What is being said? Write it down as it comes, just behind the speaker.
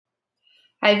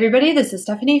Hi, everybody. This is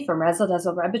Stephanie from Razzle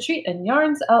Dazzle Rabbitry and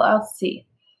Yarns LLC.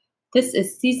 This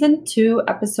is Season 2,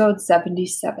 Episode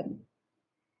 77.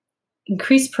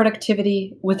 Increase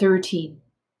productivity with a routine.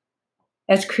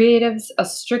 As creatives, a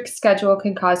strict schedule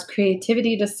can cause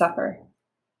creativity to suffer.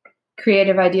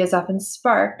 Creative ideas often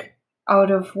spark out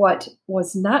of what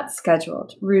was not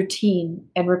scheduled, routine,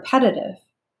 and repetitive.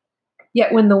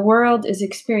 Yet when the world is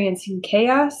experiencing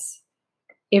chaos,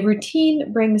 a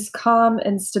routine brings calm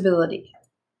and stability.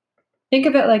 Think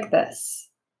of it like this.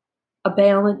 A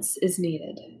balance is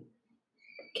needed.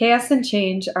 Chaos and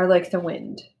change are like the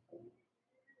wind.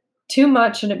 Too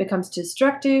much and it becomes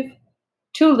destructive,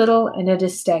 too little and it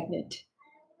is stagnant.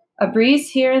 A breeze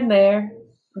here and there,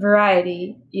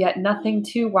 variety, yet nothing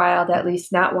too wild, at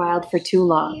least not wild for too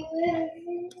long.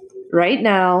 Right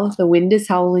now, the wind is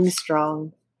howling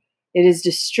strong. It is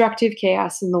destructive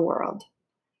chaos in the world.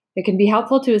 It can be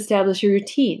helpful to establish a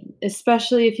routine,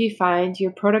 especially if you find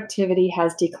your productivity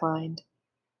has declined.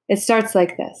 It starts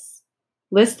like this.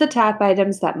 List the top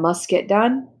items that must get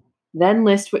done, then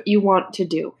list what you want to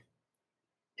do.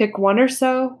 Pick one or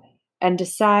so and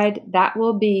decide that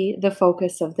will be the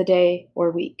focus of the day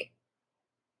or week.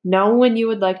 Know when you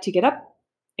would like to get up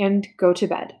and go to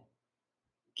bed.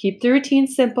 Keep the routine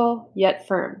simple yet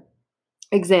firm.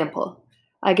 Example,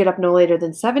 I get up no later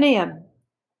than 7 a.m.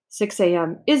 6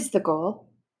 a.m. is the goal.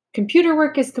 Computer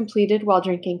work is completed while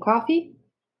drinking coffee.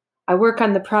 I work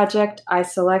on the project I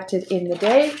selected in the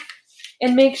day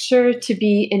and make sure to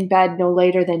be in bed no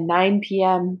later than 9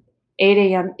 p.m. 8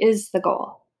 a.m. is the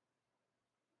goal.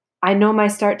 I know my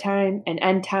start time and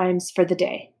end times for the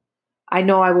day. I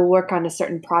know I will work on a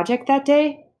certain project that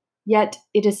day, yet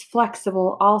it is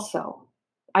flexible also.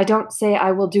 I don't say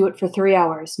I will do it for 3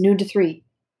 hours, noon to 3,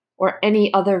 or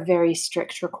any other very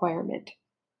strict requirement.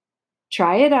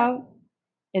 Try it out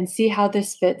and see how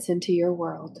this fits into your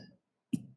world.